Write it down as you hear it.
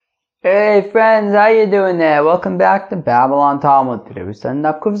Hey friends, how you doing there? Welcome back to Babylon Talmud. Today we're studying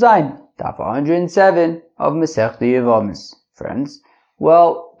Daf Kuf Zayin, Daf 107 of Masechta Yevamos. Friends,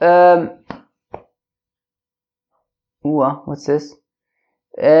 what's this?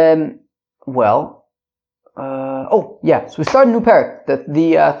 So we start a new parak,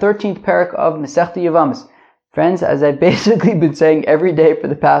 the 13th parak of Masechta Yevamos. Friends, as I've basically been saying every day for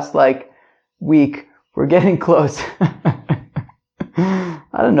the past week, we're getting close.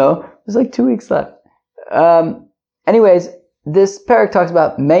 I don't know. There's 2 weeks left. Anyways, this parak talks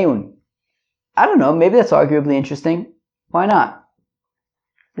about Me'un. I don't know. Maybe that's arguably interesting. Why not?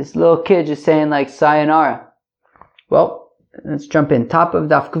 This little kid just saying sayonara. Well, let's jump in. Top of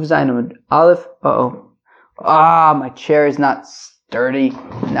Daf Kuf Zayin Aleph. My chair is not sturdy.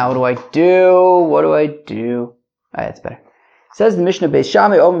 Now what do I do? Alright, that's better. Says the Mishnah, Beis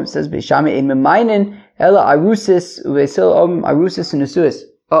Shammai Om, says Beis Shammai, in Memainin, Ela Arusis, Uvesil Om, Arusis and Nesuis.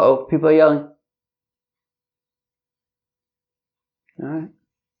 People are yelling. Alright.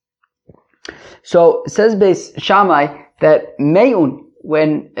 So, it says Beis Shammai that Me'un,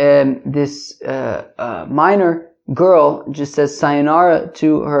 when this minor girl just says sayonara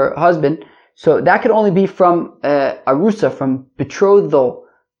to her husband, so that could only be from Arusa, from betrothal,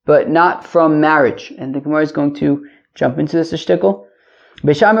 but not from marriage. And the Gemara is going to jump into this a shtickle.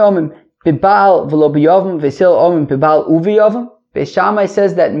 Beis Shammai omim bibal v'lo b'yovim v'sil omim bibal uviyovim. Beis Shammai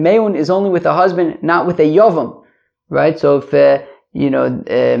says that Me'un is only with a husband, not with a yovam, right? So if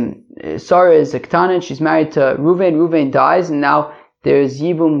Sarah is a ketana and she's married to Ruvain, Ruvain dies, and now there's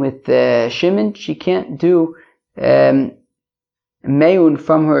yibum with Shimon. She can't do Me'un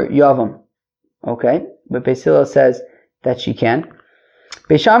from her yovam, okay? But Beis Hillel says that she can.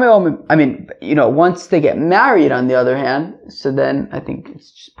 Beis Shammai, once they get married, on the other hand, so then I think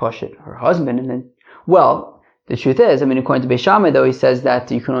it's just push it, her husband, and then, the truth is, according to Beis Shammai, though, he says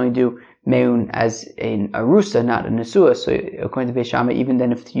that you can only do Me'un as an Arusa, not a Nesua, so according to Beis Shammai, even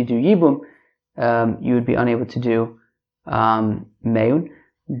then if you do Yibum, you would be unable to do Me'un,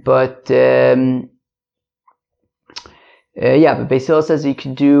 but Beis Hillel says you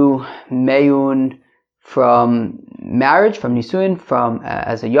could do Me'un from marriage, from Nisuin, from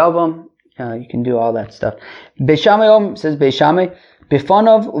as a Yavam, you can do all that stuff. Beis Shammai says Beis Shammai,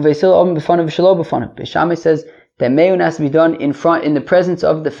 Bifanov uvesil om bifanov shelo bifanov. Beis Shammai says that Me'un has to be done in the presence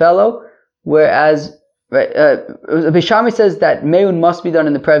of the fellow, whereas Beis Shammai says that Me'un must be done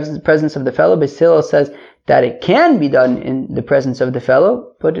in the presence of the fellow. Beis Hillel says that it can be done in the presence of the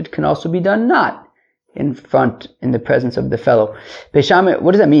fellow, but it can also be done not in the presence of the fellow. Beis Shammai,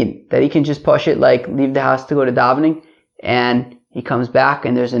 what does that mean? That he can just push it, leave the house to go to davening, and he comes back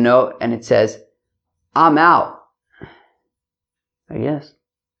and there's a note and it says, I'm out. I guess.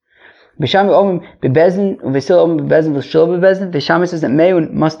 Beis Shammai says that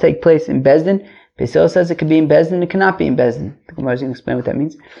Me'un must take place in Bezdin. Beis Hillel says it could be in Bezdin, it cannot be in Bezdin. The Gemara is going to explain what that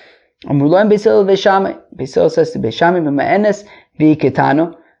means. Beis Hillel says to Beis Shammai, B'ma'enes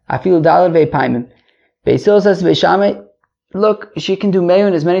v'iketano, afilu dalad ve'paimim. Beis Hillel says to Beis Shammai, look, she can do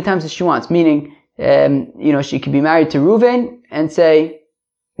Me'un as many times as she wants, meaning, she could be married to Ruvain and say,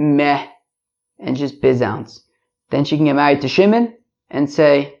 meh, and just bizounce. Then she can get married to Shimon and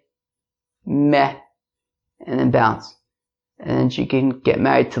say, meh, and then bounce. And then she can get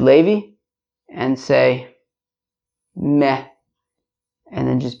married to Levi and say, meh, and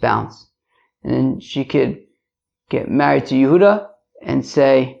then just bounce. And then she could get married to Yehuda and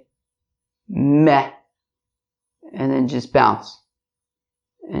say, meh, and then just bounce.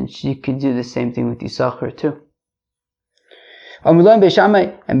 And she could do the same thing with Yisachar too. And Beis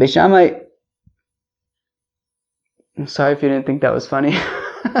Shammai, I'm sorry if you didn't think that was funny.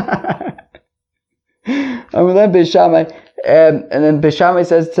 Beis Shammai, and then Beis Shammai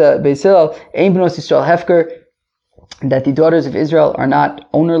says to Beis Hillel, Ein bnos Yisrael hefker, that the daughters of Israel are not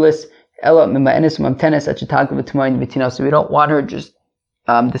ownerless. Ela mima'enes umamtenes achetag v'timoin v'tina. So we don't want her just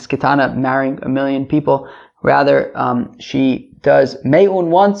this ketana marrying a million people. Rather, she does Me'un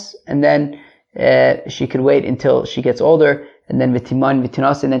once, and then she could wait until she gets older, and then v'timan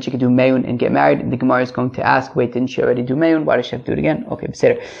v'tinas, and then she could do Me'un and get married. And the Gemara is going to ask, wait, didn't she already do Me'un? Why does she have to do it again? Okay,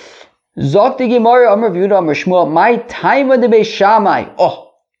 beseder. Zok the Gemara, Amar V'Yehuda, Amar Shmuel, my time of the Beis Shammai.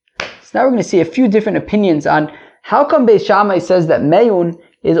 So now we're going to see a few different opinions on how come Beis Shammai says that Me'un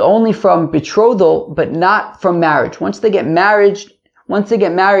is only from betrothal, but not from marriage. Once they get married,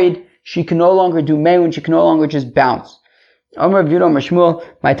 she can no longer do Me'un, she can no longer just bounce. Amar V'Yehuda, Amar Shmuel,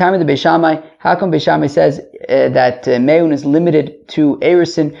 my time of the Beis Shammai, how come Beis Shammai says that Me'un is limited to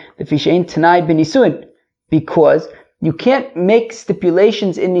Erusin, the Fishain Tanai bin Nisuin? Because you can't make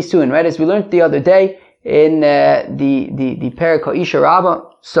stipulations in Nisuin, right? As we learned the other day in the Perek HaIsha Rabbah,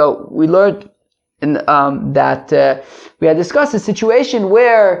 So we learned that we had discussed a situation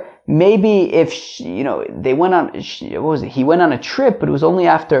where maybe if they went on, he went on a trip, but it was only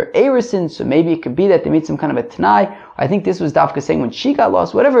after Erison, so maybe it could be that they made some kind of a Tanai. I think this was Dafka saying when she got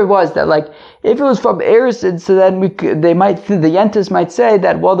lost, whatever it was, that like if it was from Erison, so then the Yentas might say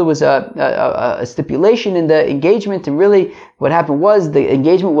that there was a stipulation in the engagement, and really what happened was the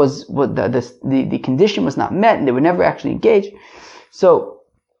engagement was the condition was not met, and they were never actually engaged. So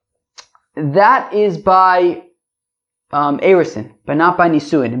that is by Erison, but not by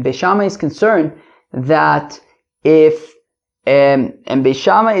Nisuin. And Beis Shammai is concerned that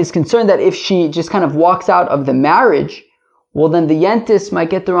if she just kind of walks out of the marriage, well then the Yentis might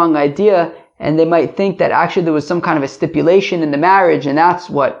get the wrong idea, and they might think that actually there was some kind of a stipulation in the marriage, and that's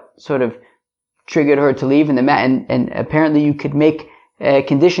what sort of triggered her to leave. And apparently you could make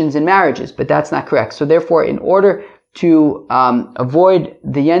conditions in marriages, but that's not correct. So therefore, in order to avoid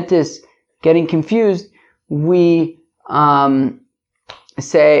the Yentis getting confused, we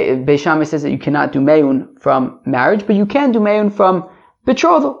say, Beis Shammai says that you cannot do meyun from marriage, but you can do meyun from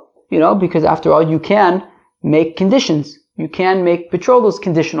betrothal, because after all, you can make conditions. You can make betrothals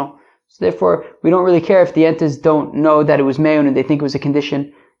conditional. So therefore, we don't really care if the Yentas don't know that it was meyun and they think it was a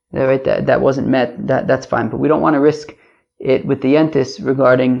condition, right, that wasn't met, that's fine. But we don't want to risk it with the Yentis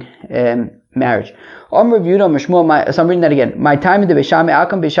regarding marriage. So I'm reading that again. My time in the Beis Shammai,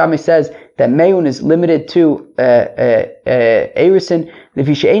 Akam Beis Shammai says that meyun is limited to Erison,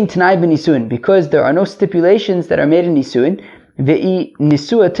 because there are no stipulations that are made in Nisuin.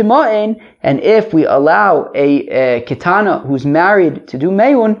 And if we allow a Ketana who's married to do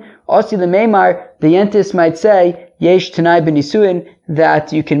meyun, Osi lemeimar, the Yentis might say, Yesh Tanai b'nisuin,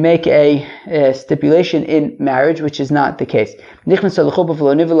 that you can make a stipulation in marriage, which is not the case. Okay,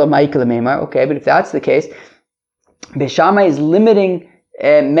 but if that's the case, Beis Shammai is limiting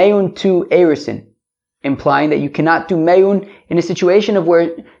meyun to Erison, implying that you cannot do meyun in a situation of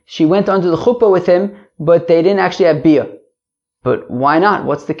where she went under the chuppah with him, but they didn't actually have bia. But why not?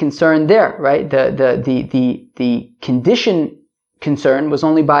 What's the concern there, right? The condition concern was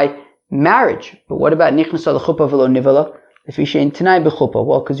only by marriage. But what about nichnas al chuppah v'lo nivala? If you shein tanai b'chuppah,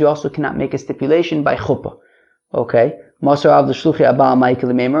 well, because you also cannot make a stipulation by chuppah. Okay. What about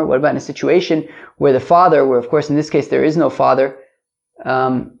in a situation where the father, where of course in this case there is no father,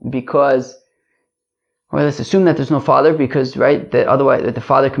 because, or let's assume that there's no father because, right, that otherwise the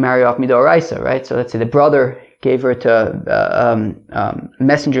father can marry off midoraisa, right? So let's say the brother gave her to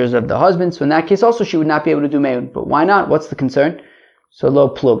messengers of the husband. So in that case also she would not be able to do meyun. But why not? What's the concern? So lo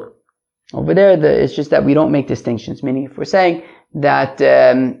plug. Over there, it's just that we don't make distinctions. Meaning, if we're saying that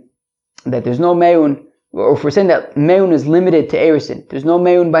that there's no meyun, or if we're saying that meyun is limited to Erison, there's no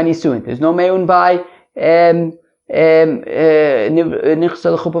meyun by Nisuin, there's no meyun by nichnas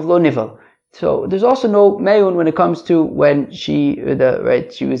al chuppah v'lo nivel. So there's also no meyun when it comes to when she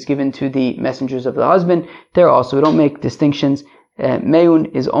was given to the messengers of the husband. There also we don't make distinctions.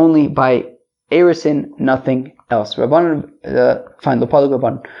 Meyun is only by Erison, nothing else. Rabbanan, fine, lopalig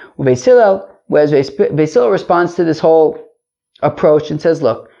Rabbanan. Beis Hillel, whereas Beis Hillel responds to this whole approach and says,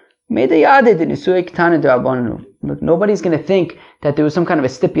 look, nobody's going to think that there was some kind of a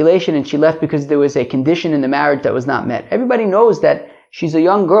stipulation and she left because there was a condition in the marriage that was not met. Everybody knows that she's a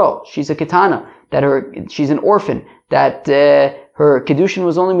young girl, she's a ketana, that she's an orphan, that her kedushin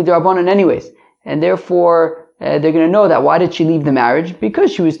was only midrabanan anyways, and therefore they're going to know that why did she leave the marriage?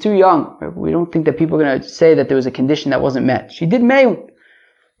 Because she was too young. We don't think that people are going to say that there was a condition that wasn't met. She did meyun.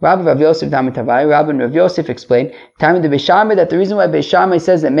 Rabbi Rav Yosef and Rav Yosef explained that the reason why Beis Shammai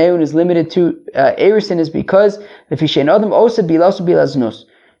says that meyun is limited to Erison is because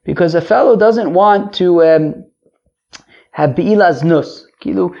because a fellow doesn't want to have be'ilas nus.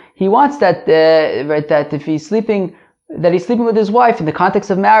 He wants that that if he's sleeping, that he's sleeping with his wife in the context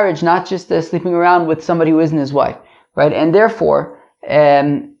of marriage, not just sleeping around with somebody who isn't his wife, right? And therefore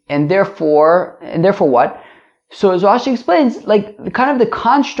what? So as Rashi explains, like kind of the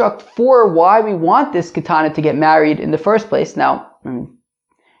construct for why we want this ketana to get married in the first place. Now,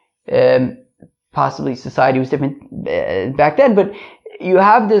 possibly society was different back then, but you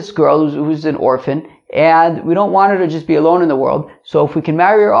have this girl who's an orphan, and we don't want her to just be alone in the world. So if we can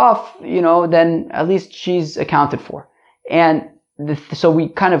marry her off, then at least she's accounted for. And so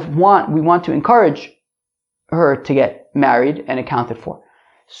we want to encourage her to get married and accounted for.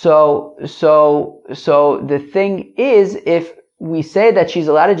 So the thing is, if we say that she's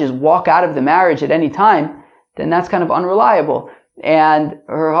allowed to just walk out of the marriage at any time, then that's kind of unreliable. And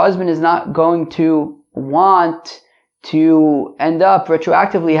her husband is not going to want to end up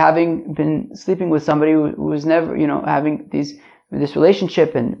retroactively having been sleeping with somebody who was never, having these this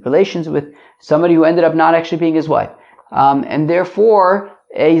relationship and relations with somebody who ended up not actually being his wife. And therefore,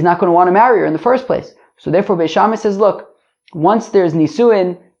 he's not going to want to marry her in the first place. So therefore, Beis Shammai says, look, once there's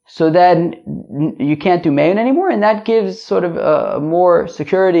nisuin, so then you can't do me'un anymore, and that gives sort of more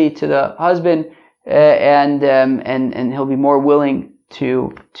security to the husband, and he'll be more willing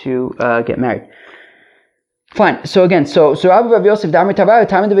to get married. Fine. So again, so Rabbi Rav Yosef Damar Tavav,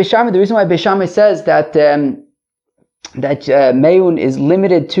 time of the Beis Shammai, the reason why Beis Shammai says that me'un is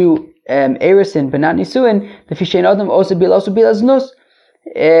limited to erisin but not nisuin, the fishein adam also bilas nus,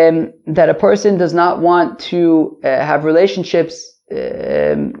 that a person does not want to have relationships,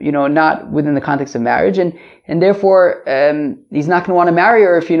 not within the context of marriage, and therefore he's not going to want to marry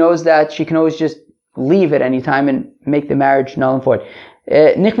her if he knows that she can always just leave at any time and make the marriage null and void.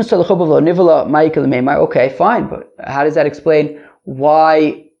 Okay, fine, but how does that explain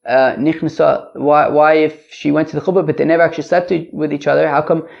why why if she went to the chuppah but they never actually slept with each other, how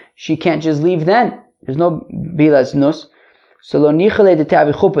come she can't just leave then? There's no bilas nus. So lo nichale de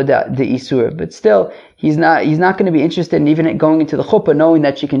tavi chuppah the isur, but still he's not going to be interested in even going into the chuppah knowing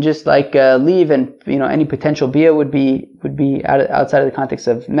that she can just leave, and any potential bia would be outside of the context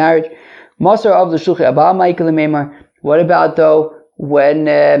of marriage. Masar of the shulchan abba Michael Meimar. What about though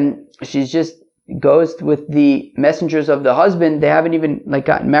when she's just goes with the messengers of the husband? They haven't even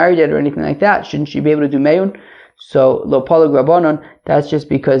gotten married yet or anything like that. Shouldn't she be able to do me'un? So lo palag rabbanon. That's just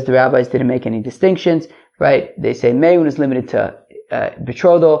because the rabbis didn't make any distinctions, right? They say me'un is limited to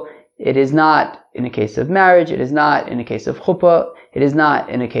betrothal. It is not in a case of marriage. It is not in a case of chuppah. It is not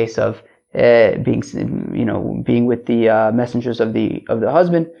in a case of being with the messengers of the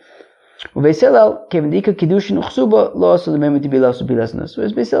husband. Whereas Beis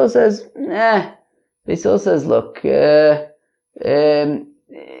Hillel says, Beis Hillel says, look,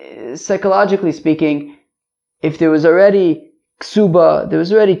 psychologically speaking, if there was already ksuba, there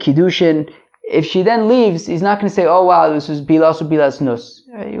was already kiddushin, if she then leaves, he's not going to say, oh wow, this was bilas or bilas nus.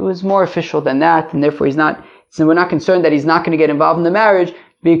 It was more official than that, and therefore we're not concerned that he's not going to get involved in the marriage,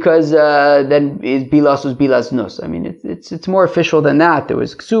 because then is bilas was bilas nus. I mean, it's more official than that. There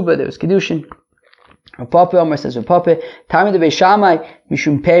was ksuba, there was kiddushin. Papa Omer says, Papa, time of the Beis Shammai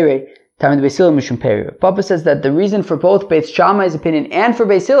mishum pere, time of the Beis Hillel mishum pere. Papa says that the reason for both Beis Shammai's opinion and for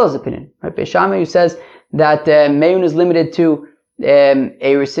Beis Hillel's opinion, right? Beis Shammai who says that me'un is limited to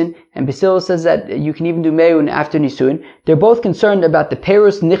erisin, and Beis Hillel says that you can even do me'un after nisuin. They're both concerned about the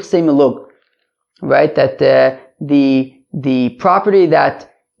perus nichsei melug, right? That the property that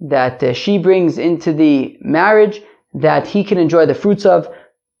she brings into the marriage, that he can enjoy the fruits of.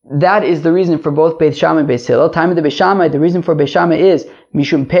 That is the reason for both Beis Shammai and Beis Hillel. Time of the Beis Shammai, the reason for Beis Shammai is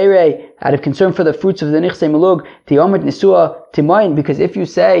mishum pere, out of concern for the fruits of the nichsei melug, tiyomet nisua timoyin, because if you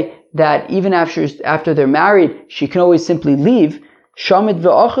say that even after they're married, she can always simply leave, shamit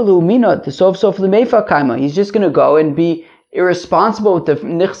ve'achalu minot, the sof lemeifa kaima, he's just going to go and be irresponsible with the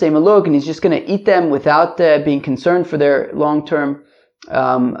nichsei melug, and he's just going to eat them without being concerned for their long-term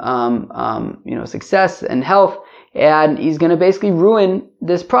success and health, and he's going to basically ruin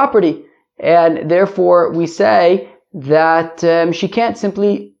this property. And therefore we say that she can't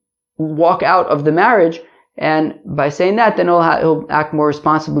simply walk out of the marriage, and by saying that, then he'll act more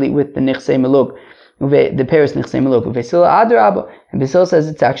responsibly with the nichsei melug, the Paris nichsei melug. And Beis Hillel says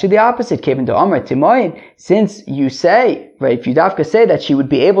it's actually the opposite. Since you say, right, if you dafka say that she would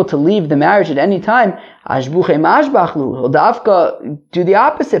be able to leave the marriage at any time, he'll dafka do the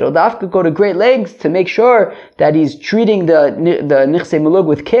opposite. He'll dafka go to great lengths to make sure that he's treating the nichsei melug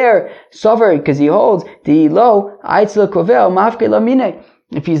with care, sover, because he holds the lo aitzla kovel mafke lamine.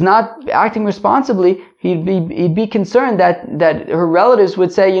 If he's not acting responsibly, he'd be concerned that her relatives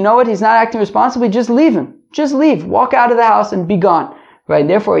would say, you know what, he's not acting responsibly, just leave him. Just leave. Walk out of the house and be gone. Right?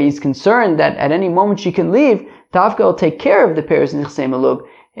 Therefore, he's concerned that at any moment she can leave, Tafka will take care of the Paris Nichsei Melug,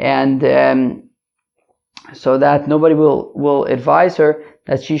 and so that nobody will advise her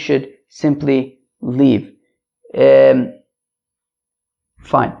that she should simply leave.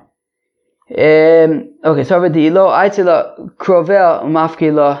 Fine. Okay, so the ilo aitzila krovel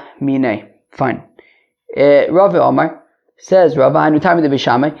umafkila mine. Fine. Rav Omar says, Rabbi Anu Tami de Beis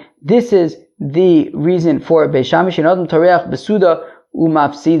Shammai, this is the reason for Beis Shammai shenodam toreach besuda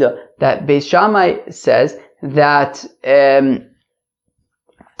umafsida. That Beis Shammai says that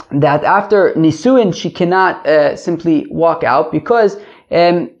that after nisuin she cannot simply walk out, because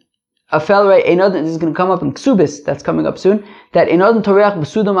a fellow, this is going to come up in Ksubis, that's coming up soon, that enodin toreach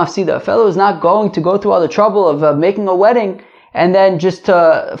besuda mafsida. A fellow is not going to go through all the trouble of making a wedding and then just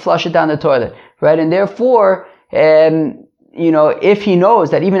to flush it down the toilet, right? And therefore, if he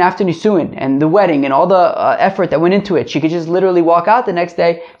knows that even after Nisuin and the wedding and all the effort that went into it, she could just literally walk out the next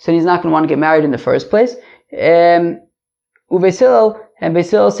day, so he's not going to want to get married in the first place. And Beis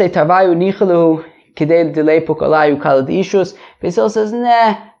Hillel say, Tarvayu nichalu kidei delay pukalayu kalad ishus. Beis Hillel says,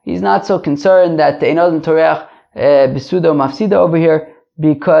 nah, he's not so concerned that the Einodem Torech Besuda Mafsida over here,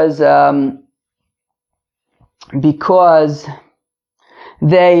 because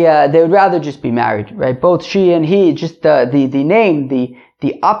they would rather just be married, right? Both she and he, just the name,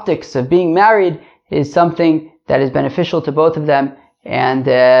 the optics of being married is something that is beneficial to both of them, and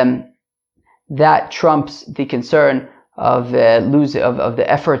that trumps the concern of the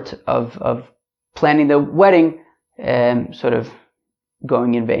effort of planning the wedding, sort of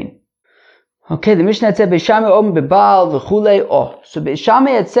going in vain. Okay, the Mishnah had said Beishame Om Bebal V'chulei Oh. So Beishame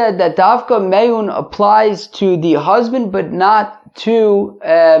had said that Davka Meyun applies to the husband, but not to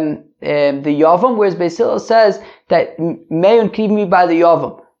the Yavam, whereas Beis Hillel says that Meyun can even be by the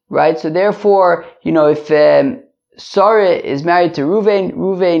Yavam, right? So therefore, if Sarah is married to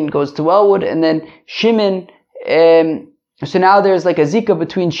Ruvain goes to Elwood, and then Shimon, so now there's like a zika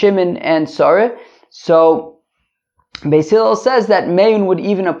between Shimon and Sarah. So Beis Hillel says that Meyun would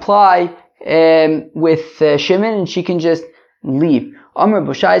even apply with Shimon, and she can just leave. Amr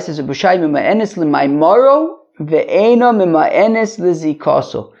Bushai says, Bushai mima'enes l'maimaro ve'ena mima'enes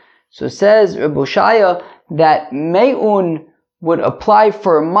l'zikaso. So says Bushaya that Meyun would apply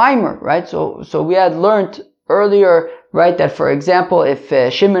for a mimer, right? So we had learnt earlier, right, that for example, if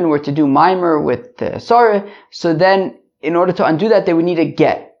Shimon were to do mimer with Sarah, so then in order to undo that, they would need a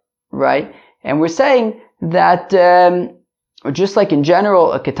get, right? And we're saying that just like in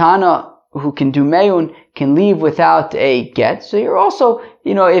general, a katana who can do meyun can leave without a get. So you're also,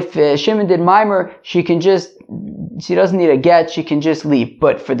 if Shimon did mimer, she doesn't need a get, she can just leave.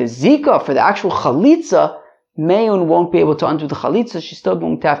 But for the zika, for the actual chalitza, meyun won't be able to undo the chalitza, she's still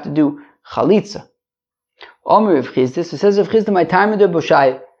going to have to do chalitza. Omer Rav Chisda, so says Rav Chisda, my time with Rav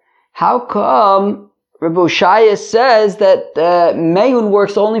Oshaya. How come Rav Oshaya says that meyun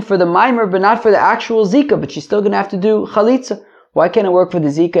works only for the mimer, but not for the actual zika, but she's still going to have to do chalitza? Why can't it work for the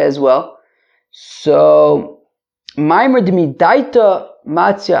zika as well? So, Maimer demidaita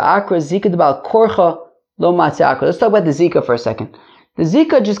matzia akra zika debal korcha lo matzia akra. Let's talk about the zika for a second. The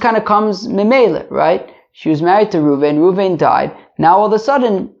zika just kind of comes memele, right? She was married to Ruvain died. Now all of a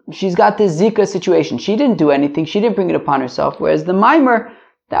sudden, she's got this zika situation. She didn't do anything. She didn't bring it upon herself. Whereas the Maimer,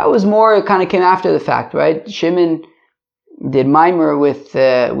 that was more, it kind of came after the fact, right? Shimon did Maimer with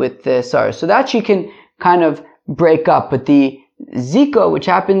Sarah. So that she can kind of break up. But the zika, which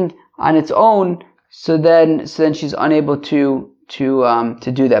happened on its own, so then she's unable to do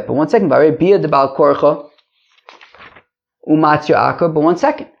that. But one second, bia de bal korcha umatzia akar. But one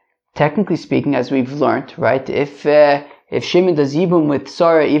second, technically speaking, as we've learned, right? If Shimon does yibum with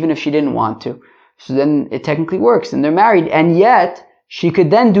Sarah, even if she didn't want to, so then it technically works, and they're married, and yet she could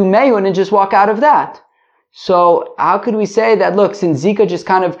then do meyun and just walk out of that. So how could we say that? Look, since zika just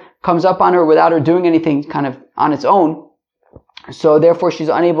kind of comes up on her without her doing anything, kind of on its own, so therefore she's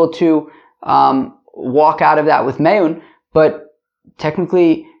unable to walk out of that with meyun. But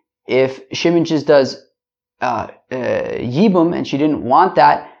technically, if Shimon just does yibum and she didn't want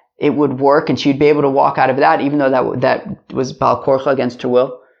that, it would work, and she'd be able to walk out of that, even though that was bal korcha against her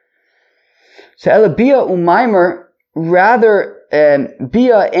will. So ela bia umaimer, rather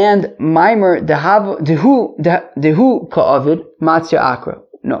bia and maimer dehu ka'avid matzia akra.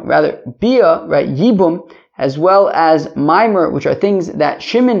 No, rather bia, right, yibum, as well as maimer, which are things that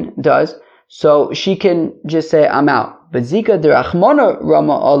Shimon does, so she can just say, I'm out. But zika derachmona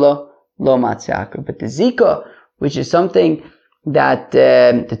rama Allah lo matzakra. But the zika, which is something that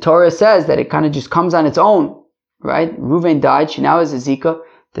the Torah says that it kind of just comes on its own, right? Ruvain died, she now has a zika.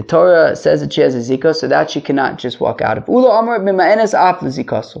 The Torah says that she has a zika, so that she cannot just walk out of. Ula amar b'ma'enes af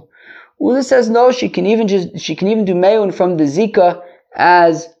l'zikaso. Ula says no, she can even do meyun from the zika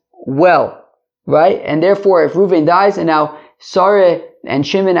as well. Right? And therefore, if Ruvain dies and now Sarah and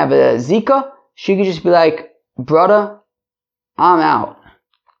Shimon have a zika, she could just be like, brother, I'm out.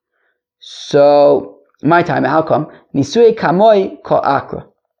 So, my time, how come? Nisui kamoi ka akra.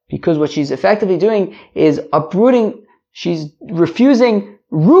 Because what she's effectively doing is uprooting, she's refusing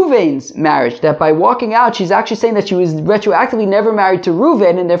Ruvain's marriage. That by walking out, she's actually saying that she was retroactively never married to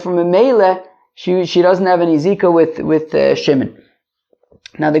Ruvain, and therefore Memele, she doesn't have any zika with Shimon.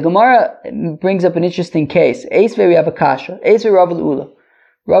 Now the Gemara brings up an interesting case. Eisvei we have a kasha. Eisvei Rav Ula.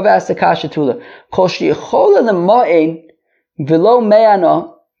 Rav asked the kasha Tula. Kol sheyichola lema'in v'lo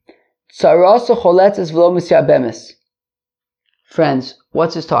me'ana tzarasa choletzes v'lo misyabemes. Friends,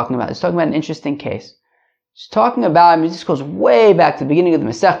 what's this talking about? It's talking about an interesting case. She's talking about, this goes way back to the beginning of the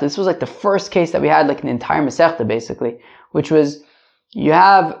Masechta. This was like the first case that we had, like an entire Masechta basically, which was, you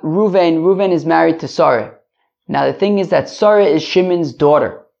have Reuven. Reuven is married to Sarah. Now the thing is that Sarah is Shimon's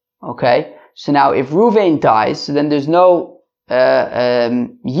daughter. Okay? So now if Reuven dies, so then there's no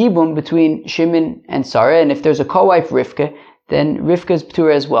Yibum between Shimon and Sarah, and if there's a co-wife Rivka, then Rivka is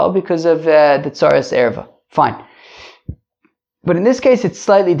Ptura as well because of the Tsaras Erva. Fine. But in this case, it's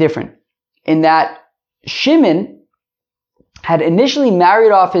slightly different in that Shimon had initially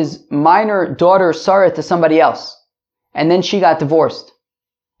married off his minor daughter Sarah to somebody else, and then she got divorced.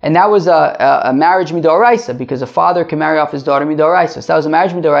 And that was a marriage midoraisa, because a father can marry off his daughter midoraisa. So that was a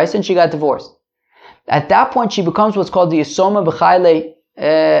marriage midoraisa, and she got divorced. At that point, she becomes what's called the Yisoma B'chayle,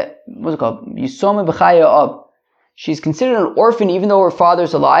 what's it called? Yisoma B'chaye Ab. She's considered an orphan even though her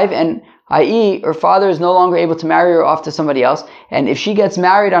father's alive, and i.e., her father is no longer able to marry her off to somebody else. And if she gets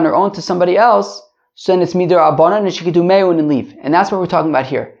married on her own to somebody else, so then it's midar abanan, and she could do me'un and leave. And that's what we're talking about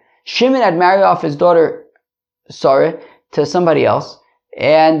here. Shimon had married off his daughter Sarah to somebody else,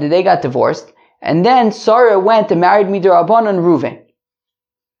 and they got divorced. And then Sarah went and married midar abanan Reuven.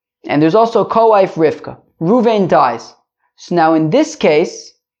 And there's also a co-wife Rivka. Reuven dies. So now in this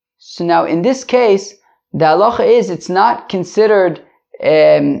case, the halacha is it's not considered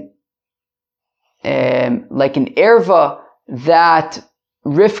like an erva that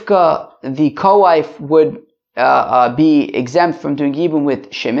Rivka, the co-wife, would be exempt from doing yibum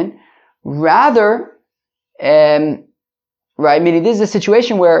with Shimon. Rather, meaning this is a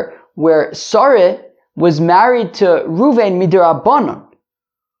situation where Sarah was married to Reuven midirabanan.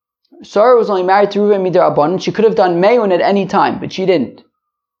 Sarah was only married to Reuven midirabanan. She could have done me'un at any time, but she didn't.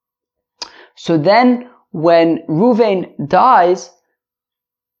 So then, when Reuven dies,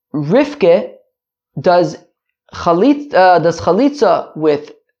 Rivka does chalitza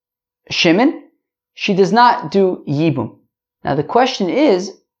with Shimon. She does not do yibum. Now the question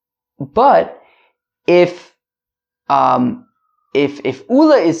is, but if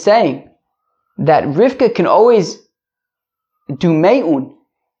Ula is saying that Rivka can always do me'un,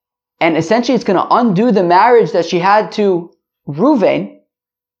 and essentially it's going to undo the marriage that she had to Reuven,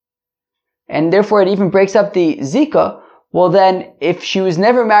 and therefore it even breaks up the Zika, well then, if she was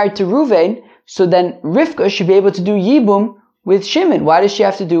never married to Reuven, so then Rivka should be able to do Yibum with Shimon. Why does she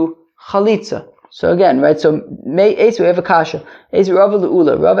have to do Chalitza? So again, right, so we have a kasha. If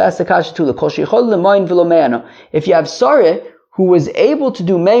you have Sarah, who was able to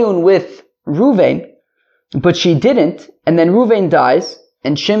do Me'un with Reuven, but she didn't, and then Reuven dies,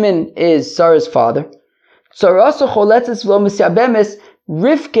 and Shimon is Sarah's father,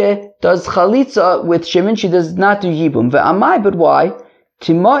 Rivka does chalitza with Shimon, she does not do yibum. Ve'amai, but why?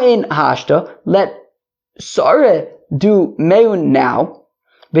 Tima'in hashta, let Sarah do me'un now.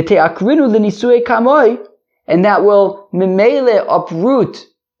 Ve'te'akrinu l'nisui kamoi, and that will memele uproot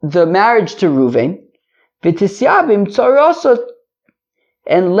the marriage to Reuven. Ve'tisyabim tzarasot,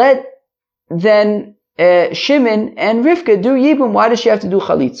 and let then Shimon and Rivka do yibum. Why does she have to do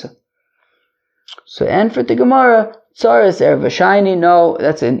chalitza? So, and for the Gemara, Tzaras Erva Shiny, no,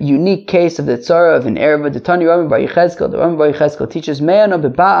 that's a unique case of the Tzara of an Erva. The Tani Rambam Bar Yechezkel, the Rambam Bar Yechezkel teaches Me'ana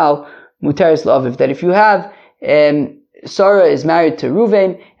B'Ba'al Muteris L'Aviv, that if you have Sarah is married to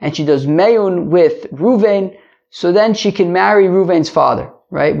Reuven and she does Me'un with Reuven, so then she can marry Reuven's father,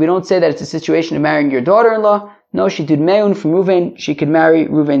 right? We don't say that it's a situation of marrying your daughter-in-law. No, she did Me'un from Reuven, she can marry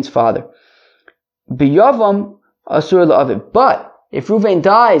Reuven's father. B'Yavam Asur L'Aviv, but if Reuven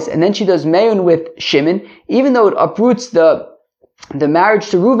dies and then she does Me'un with Shimon, even though it uproots the marriage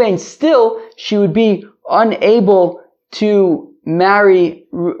to Reuven, still she would be unable to marry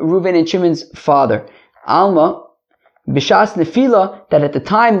Reuven and Shimon's father. Alma, Bishas Nefila, that at the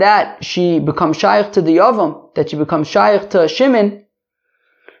time that she becomes shaykh to the Yavam, that she becomes shaykh to Shimon,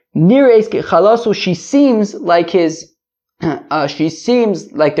 Nireis Chalasu, she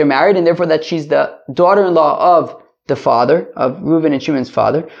seems like they're married, and therefore that she's the daughter-in-law of the father, of Reuven and Shimon's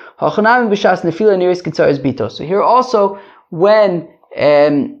father. So here also, when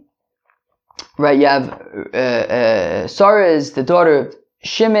you have Sarah is the daughter of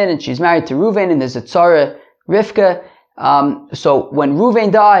Shimon, and she's married to Reuven, and there's a Tzara Rivka. So when Reuven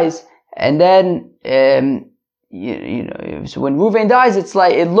dies, and then so when Reuven dies, it's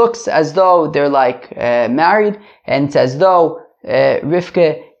like it looks as though they're like married, and it's as though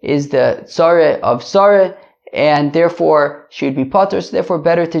Rivka is the Tzara of Sarah, and therefore she would be potter. So therefore,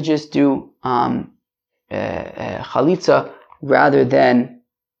 better to just do chalitza rather than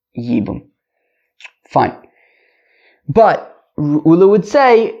yibum. Fine, but Ula would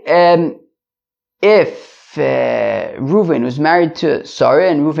say if Reuven was married to Sarah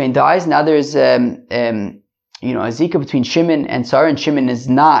and Reuven dies, now there's a zika between Shimon and Sarah, and Shimon is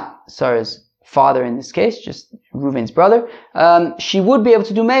not Sarah's father in this case, just Reuven's brother, she would be able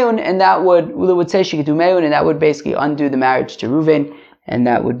to do Me'un, and that would say she could do Me'un, and that would basically undo the marriage to Reuven, and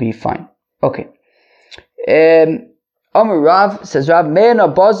that would be fine. Okay. Amar Rav, says Rav, Me'ana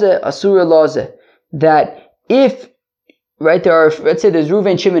baze asura laze, that if, right, let's say there's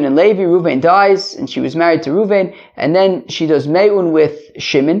Reuven, Shimon, and Levi, Reuven dies, and she was married to Reuven, and then she does Me'un with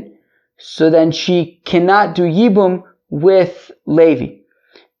Shimon, so then she cannot do Yibum with Levi.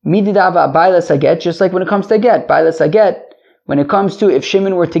 Mididava bailas aget, just like when it comes to get, bailas aget, when it comes to if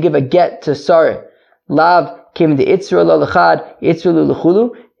Shimon were to give a get to Sarah, Lav came the Itzra lalachad, Itzra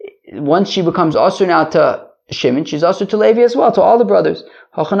lulachulu, once she becomes also now to Shimon, she's also to Levi as well, to all the brothers.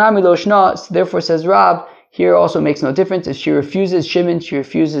 Hachanami lo shna, therefore says Rav, here also makes no difference. If she refuses Shimon, she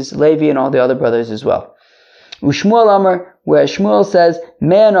refuses Levi and all the other brothers as well. Ushmuel Amar, where Shmuel says,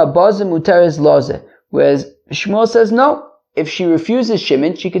 Me'ana bazim uteres laze, whereas Shmuel says no, if she refuses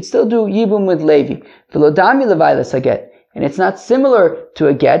Shimon, she could still do Yibum with Levi. V'lodami levailas haget, and it's not similar to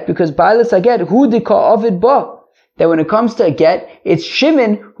a get, because bailas haget, hu dika avid ba, that when it comes to a get, it's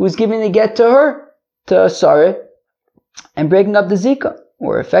Shimon who's giving the get to her, to Sarah, and breaking up the zika,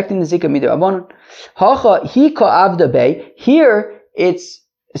 or affecting the zika midir abonon. Hacha hika avda bay. Here it's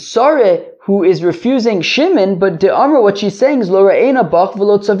Sarah who is refusing Shimon, but the Amr, what she's saying is lo ra'ena bach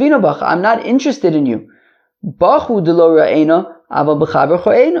v'lo tzavina bach. I'm not interested in you. Bachu de lo ra'ena aval b'chaver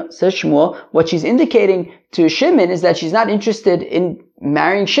cho'ena. Says Shmuel. What she's indicating to Shimon is that she's not interested in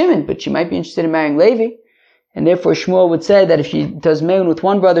marrying Shimon, but she might be interested in marrying Levi. And therefore Shmuel would say that if she does Me'un with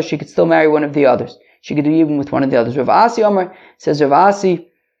one brother, she could still marry one of the others. She could do even with one of the others. Rav Asi Omer says, Rav Asi,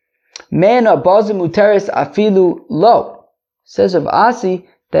 Me'ena bazim uteres afilu lo. Says Rav Asi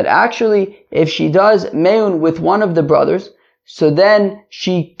that actually if she does Me'un with one of the brothers, so then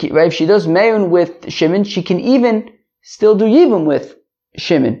if she does Me'un with Shimon, she can even still do Yibum with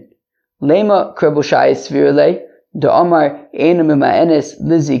Shimon. Lema krebushai svirle, de Omar ena mima'enes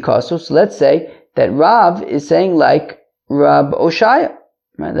lizi kaso. So let's say that Rav is saying like Rab Oshaya.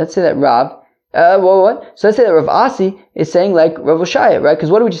 Right? Let's say that Rav, So let's say that Rav Asi is saying like Rav Oshaya, right?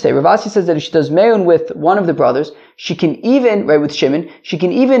 Because what would you say? Rav Asi says that if she does Me'un with one of the brothers, she can even, right, with Shimon, she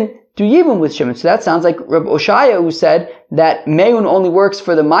can even do Yibum with Shimon. So that sounds like Rav Oshaya, who said that Me'un only works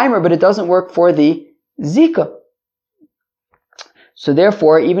for the mimer, but it doesn't work for the Zika. So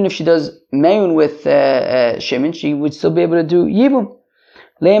therefore, even if she does Me'un with Shimon, she would still be able to do Yibum.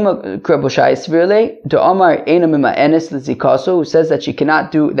 Lema Kreboshai Svirle, De Omar Ena Mima Enes Lizikaso, who says that she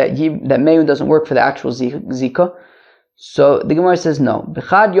cannot do that Me'un doesn't work for the actual Zika. So the Gemara says no.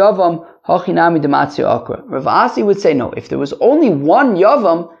 Bechad Yavam Hachinami Dematzio Akra. Rav Asi would say no. If there was only one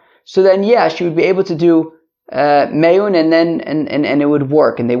Yavam, so then yeah, she would be able to do Me'un and then and it would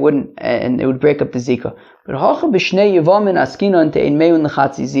work and they wouldn't and it would break up the Zika. But Hacha B'Shnei Yavamin Askina Te'in Me'un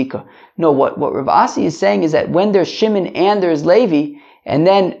Lechatzi Zika. No, what Rav Asi is saying is that when there's Shimon and there's Levi, and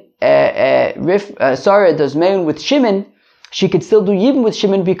then Sarah does Me'un with Shimon, she could still do Yibum with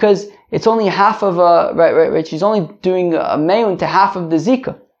Shimon because it's only half of right. She's only doing a Me'un to half of the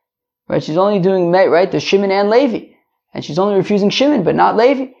Zika, right? She's only doing the Shimon and Levi, and she's only refusing Shimon but not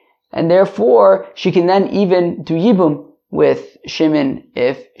Levi, and therefore she can then even do Yibum with Shimon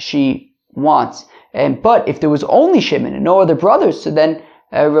if she wants. But if there was only Shimon and no other brothers, so then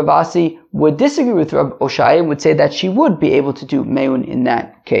Rav Asi would disagree with Rav Oshai and would say that she would be able to do Me'un in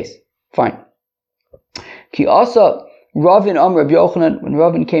that case. Fine. Ki also Ravin Rav Yochanan, when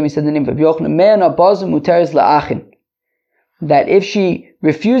Ravin came, he said the name of Rav Yochanan, Me'ana bazim muteres la'achin, that if she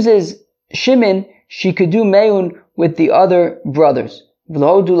refuses Shimon, she could do Me'un with the other brothers.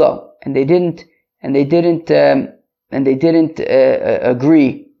 V'lo dulo, and they didn't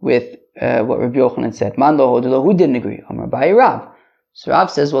agree with what Rav Yochanan said. Man lo hodulo, who didn't agree? Amar Abai Rav. So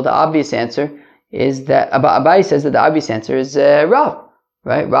Rav says, well, the obvious answer is that Abai says that the obvious answer is Rav,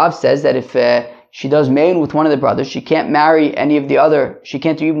 right? Rav says that if she does Me'un with one of the brothers, she can't marry any of the other. She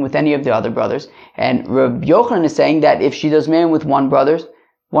can't do even with any of the other brothers. And Rav Yochanan is saying that if she does Me'un with one of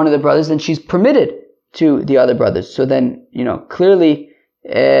the brothers, then she's permitted to the other brothers. So then, clearly,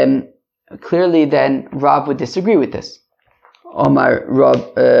 then Rav would disagree with this. Omar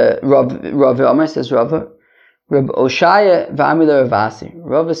Rav Omar says Rav Oshaya v'amila Rav Asi.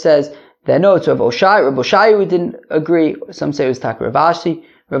 Rav says that no, it's Rav Oshaya. Rav Oshaya who didn't agree. Some say it was Taka Rav Asi.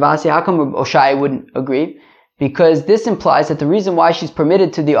 Rav Asi, how come Rav Oshaya wouldn't agree? Because this implies that the reason why she's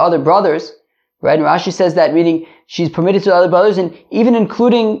permitted to the other brothers, right? And Rashi says that meaning she's permitted to the other brothers, and even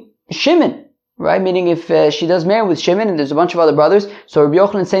including Shimon, right? Meaning if she does marry with Shimon and there's a bunch of other brothers, so Rabbi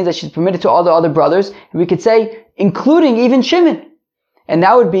Yochanan is saying that she's permitted to all the other brothers. We could say including even Shimon, and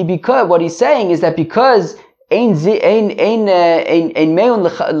that would be because what he's saying is that because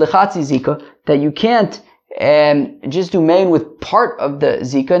that you can't just do me'un with part of the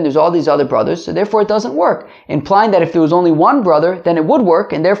zika, and there's all these other brothers, so therefore it doesn't work. Implying that if there was only one brother, then it would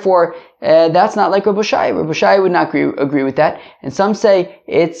work, and therefore that's not like Rabbi Shai. Rabbi Shai would not agree with that. And some say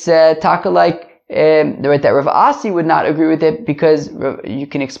it's taka like that Rav Asi would not agree with it, because you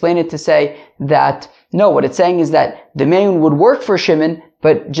can explain it to say that no, what it's saying is that the me'un would work for Shimon,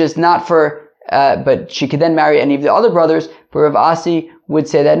 but just not for but she could then marry any of the other brothers. But Rav Asi would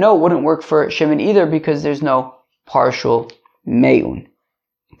say that no, it wouldn't work for Shimon either, because there's no partial me'un.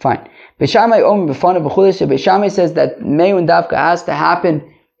 Fine. Beishamai says that me'un davka has to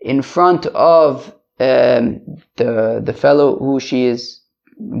happen in front of the fellow who she is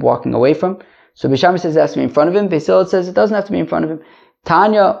walking away from. So Beishamai says it has to be in front of him. Beis Hillel says it doesn't have to be in front of him.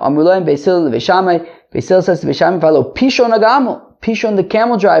 Tanya Amrulaim Beis Hillel Beishamai. Beis Hillel says to Beishamai, "Follow Pishon Agamel, Pishon the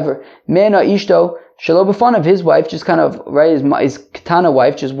camel driver, Mena Ishto Shalo b'fanav." His wife just kind of his katana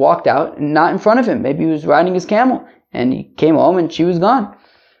wife just walked out, and not in front of him. Maybe he was riding his camel, and he came home and she was gone.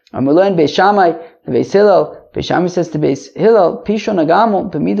 Amrulaim Beishamai Beis Hillel. Beishamai says to Beis Hillel, Pishon Agamel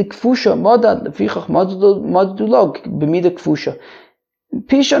b'mida kfusha modad lefichach modadulog b'mida kfusha.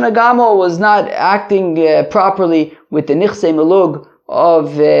 Pishon Agamel was not acting properly with the nichsei melug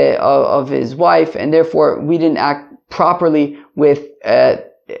of his wife, and therefore we didn't act properly with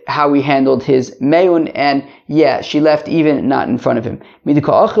how we handled his me'un, and yeah, she left even not in front of him.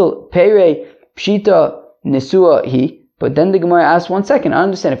 Midika'achil pere pshita nesua hi. But then the Gemara asks, 1 second, I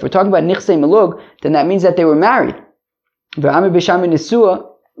understand. If we're talking about nichsei melug, then that means that they were married. V'ami b'shami nesua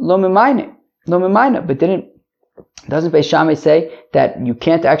lo memayne, but doesn't Beis Shammai say that you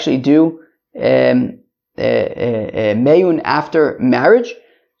can't actually do me'un after marriage?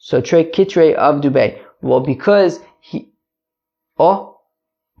 So trei kitrei of Dubei. Well, because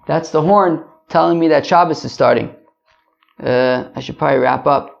that's the horn telling me that Shabbos is starting. I should probably wrap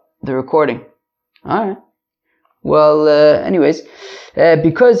up the recording. Alright. Well, anyways,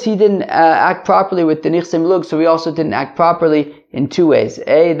 because he didn't act properly with the nichsei melug, so he also didn't act properly in two ways.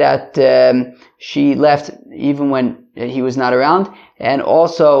 A, that she left even when he was not around, and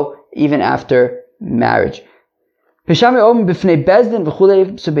also even after marriage. So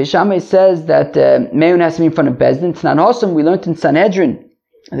Beishamai says that me'un has to be in front of Bezdin. Tnan Hosam, we learned in Sanhedrin,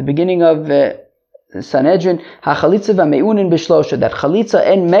 at the beginning of Sanhedrin, ha-chalitza va-me'unin b'shlosha, that chalitza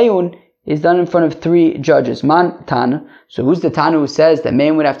and me'un is done in front of 3 judges. Man Tana. So who's the Tana who says that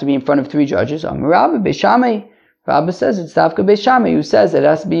me'un would have to be in front of 3 judges? Rabbi Beishamai. Rabbi says it's Davka Beishamai who says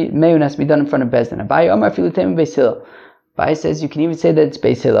that me'un has to be done in front of Bezdin. Abaye Omar Filutem Beis Hillel. Abaye says you can even say that it's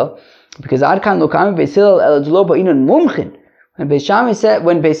Beis Hillel, because Adkan Lokami Beis Hillel Eladlo Ba'inun Mumchin. When Beis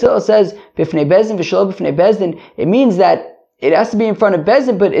Hillel says Bifnei Bezdin V'Shelo Bifnei Bezdin, it means that it has to be in front of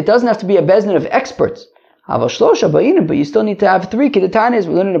Bezdin, but it doesn't have to be a Bezdin of experts. But you still need to have 3 Kedetanis.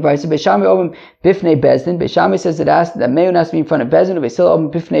 We learn in the Brisa. Beis Shammai Obim Bifnei Bezdin. Beis Shammai says that me'un has to be in front of Bezdin. Beis Hillel Obim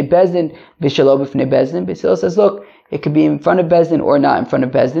Bifnei Bezdin V'Shelo Bifnei Bezdin. Beis Hillel says, look, it could be in front of Bezdin or not in front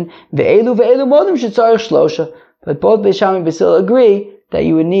of Bezdin. Ve'elu modim shetzarich shlosha. But both Beis Shammai and Beis Hillel agree that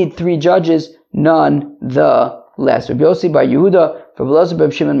you would need 3 judges, none the less. Rabbi Yossi bar Yehuda, Rabbi Elazar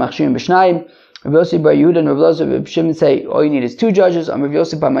bar Shimon machshirim b'shnayim. Rabbi Yossi bar Yehuda and Rabbi Elazar bar Shimon say all you need is 2 judges. Rabbi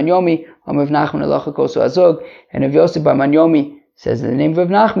Yossi bar Manyomi, Rav Nachman halacha koso azog, and Rabbi Yossi bar Manyomi says in the name of Rav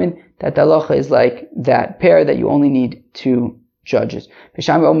Nachman that the halacha is like that pair, that you only need 2 judges. Beis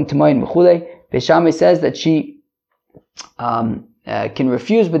Shammai says that she can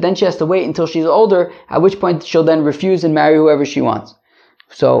refuse, but then she has to wait until she's older, at which point she'll then refuse and marry whoever she wants.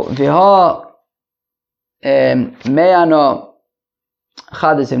 So Viha Me'ano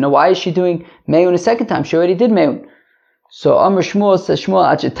Chadasim. Now why is she doing Me'un a second time? She already did Me'un. So Amr Shmuel says Shmuel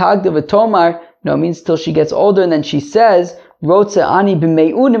Achetagda v'tomar. No, it means till she gets older, and then she says Rotze ani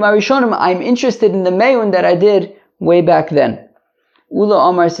b'me'unim arishonim. I'm interested in the Me'un that I did way back then. Ula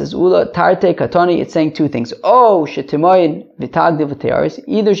Omar says Ula Tarte Katoni. It's saying 2 things. Oh, Shetimoyin v'tagda v'tearis.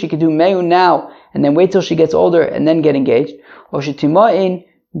 Either she could do Me'un now and then wait till she gets older and then get engaged, or Shetimoyin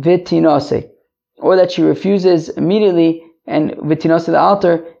v'tinose, or that she refuses immediately and v'tinose the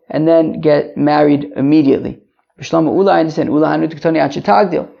altar and then get married immediately. Shlomo Ula, I understand Ula Hanu Katoni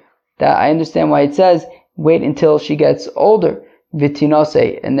Achetagdil. That I understand why it says wait until she gets older,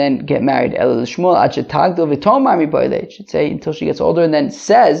 v'tinose, and then get married. El Shmuel Achetagdil v'tomar mi boile. It should say until she gets older and then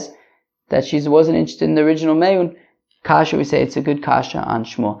says that she wasn't interested in the original Me'un. Kasha, we say it's a good kasha on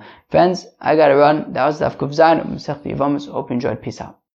Shmuel. Friends, I gotta run. That was Daf Kuf Zayin. Hope you enjoyed. Peace out.